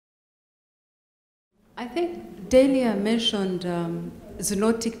think Delia mentioned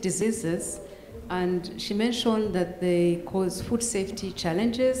zoonotic diseases, and she mentioned that they cause food safety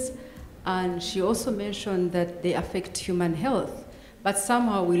challenges, and she also mentioned that they affect human health. But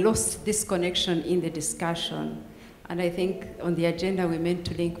somehow we lost this connection in the discussion. And I think on the agenda we meant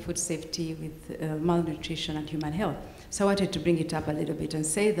to link food safety with malnutrition and human health. So I wanted to bring it up a little bit and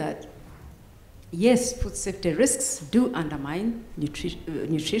say that, yes, food safety risks do undermine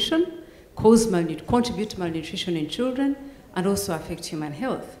nutrition, contribute to malnutrition in children, and also affect human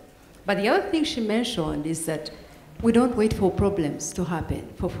health. But the other thing she mentioned is that we don't wait for problems to happen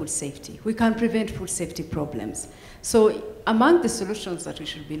for food safety. We can prevent food safety problems. So among the solutions that we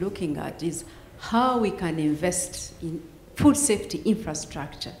should be looking at is how we can invest in food safety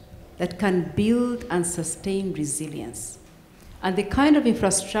infrastructure that can build and sustain resilience. And the kind of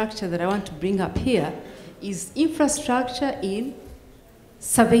infrastructure that I want to bring up here is infrastructure in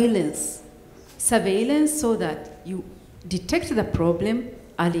surveillance. Surveillance so that you detect the problem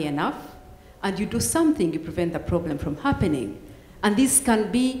early enough and you do something to prevent the problem from happening. And this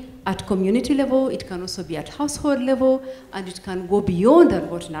can be at community level, it can also be at household level, and it can go beyond and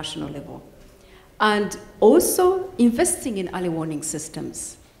go to national level. And also investing in early warning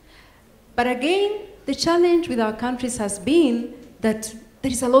systems. But again, the challenge with our countries has been that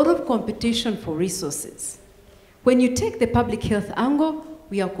there is a lot of competition for resources. When you take the public health angle,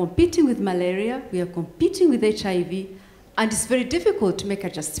 we are competing with malaria, we are competing with HIV, and it's very difficult to make a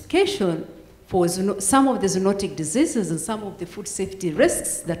justification for some of the zoonotic diseases and some of the food safety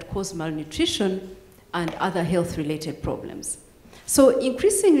risks that cause malnutrition and other health-related problems. So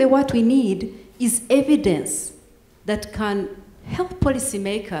increasingly what we need is evidence that can help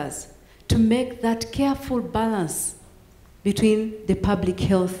policymakers to make that careful balance between the public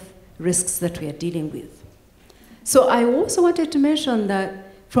health risks that we are dealing with. So I also wanted to mention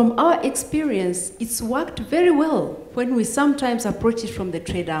that from our experience, it's worked very well when we sometimes approach it from the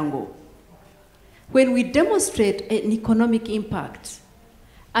trade angle. When we demonstrate an economic impact,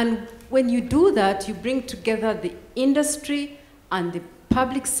 and when you do that, you bring together the industry and the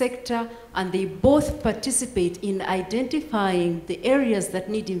public sector, and they both participate in identifying the areas that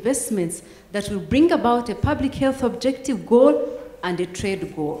need investments that will bring about a public health objective goal and a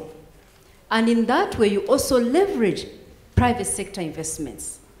trade goal. And in that way, you also leverage private sector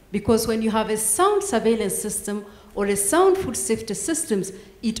investments. Because when you have a sound surveillance system or a sound food safety systems,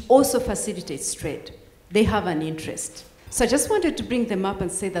 it also facilitates trade. They have an interest. So I just wanted to bring them up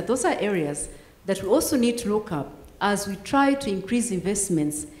and say that those are areas that we also need to look up as we try to increase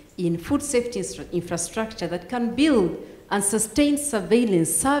investments in food safety infrastructure that can build and sustain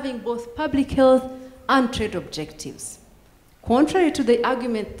surveillance, serving both public health and trade objectives. Contrary to the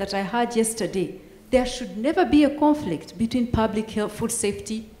argument that I heard yesterday, there should never be a conflict between public health, food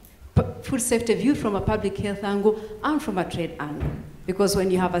safety viewed from a public health angle and from a trade angle. Because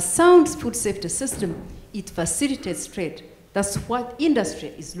when you have a sound food safety system, it facilitates trade. That's what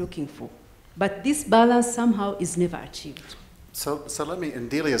industry is looking for. But this balance somehow is never achieved. So let me, and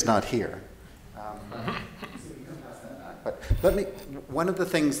Delia's not here. But let me, one of the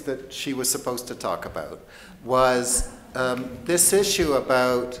things that she was supposed to talk about was this issue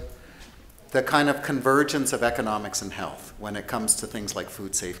about the kind of convergence of economics and health when it comes to things like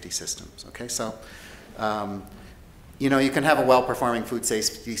food safety systems, okay? So, you know, you can have a well-performing food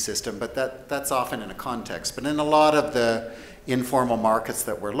safety system, but that's often in a context. But in a lot of the informal markets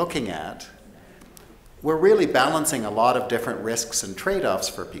that we're looking at, we're really balancing a lot of different risks and trade-offs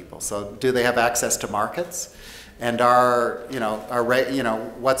for people. So do they have access to markets? And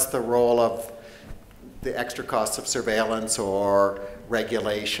what's the role of the extra costs of surveillance or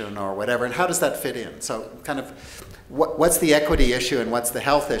regulation or whatever, and how does that fit in? So kind of what's the equity issue and what's the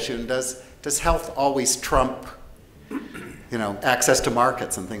health issue, and does health always trump, you know, access to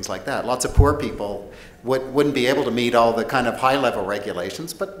markets and things like that? Lots of poor people wouldn't be able to meet all the kind of high-level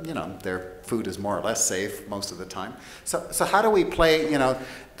regulations, but, you know, their food is more or less safe most of the time. So how do we play, you know,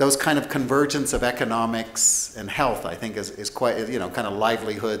 those kind of convergence of economics and health, I think is quite, you know, kind of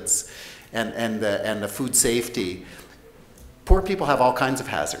livelihoods and the food safety. Poor people have all kinds of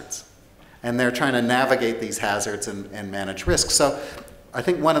hazards, and they're trying to navigate these hazards and manage risks. So I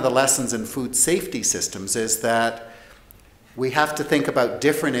think one of the lessons in food safety systems is that we have to think about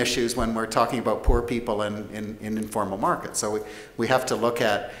different issues when we're talking about poor people in informal markets. So we have to look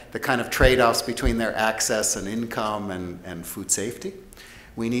at the kind of trade-offs between their access and income and food safety.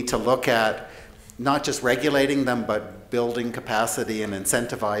 We need to look at not just regulating them, but building capacity and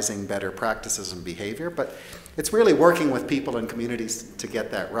incentivizing better practices and behavior. But it's really working with people and communities to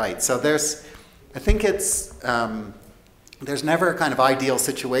get that right. So I think there's never a kind of ideal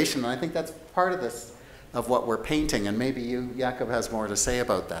situation, and I think that's part of this of what we're painting, and maybe you, Jakob, has more to say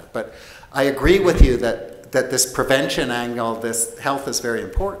about that. But I agree with you that this prevention angle, this health is very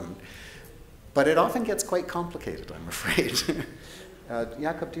important, but it often gets quite complicated, I'm afraid.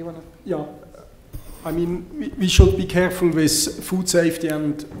 Jakob, do you want to? Yeah, I mean, we should be careful with food safety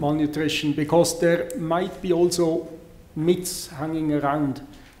and malnutrition, because there might be also myths hanging around.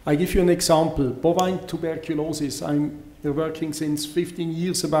 I give you an example, bovine tuberculosis. I'm working since 15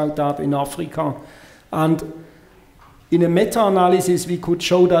 years about that in Africa. And in a meta-analysis, we could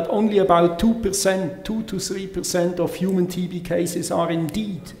show that only about 2%, 2 to 3% of human TB cases are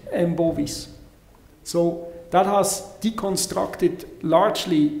indeed M. bovis. So that has deconstructed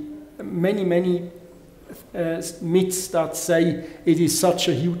largely many myths that say it is such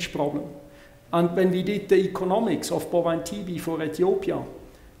a huge problem. And when we did the economics of bovine TB for Ethiopia,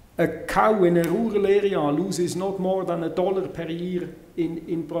 a cow in a rural area loses not more than $1 per year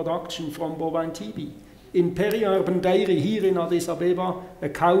in production from bovine TB. In peri-urban dairy here in Addis Abeba, a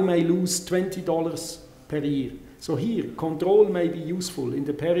cow may lose $20 per year. So here, control may be useful in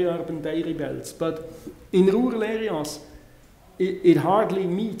the peri-urban dairy belts, but in rural areas, it hardly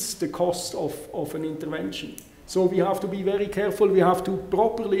meets the cost of an intervention. So we have to be very careful. We have to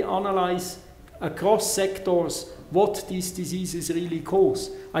properly analyze across sectors what these diseases really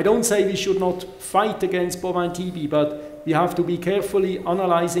cause. I don't say we should not fight against bovine TB, but we have to be carefully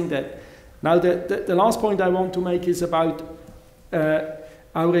analyzing that. Now, the last point I want to make is about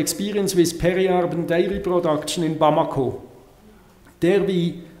our experience with peri-urban dairy production in Bamako. There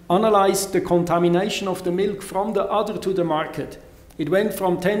we analyzed the contamination of the milk from the udder to the market. It went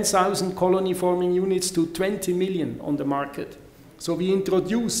from 10,000 colony-forming units to 20 million on the market. So we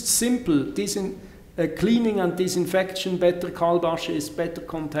introduced simple cleaning and disinfection, better calabashes, better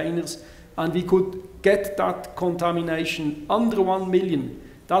containers, and we could get that contamination under 1 million.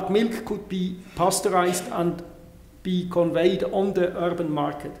 That milk could be pasteurized and be conveyed on the urban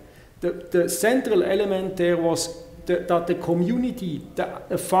market. The central element there was that the community,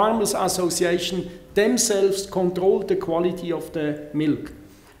 the farmers' association themselves controlled the quality of the milk.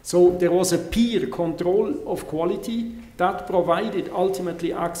 So there was a peer control of quality that provided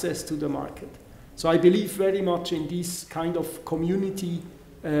ultimately access to the market. So I believe very much in these kind of community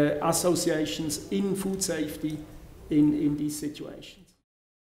associations in food safety in these situations.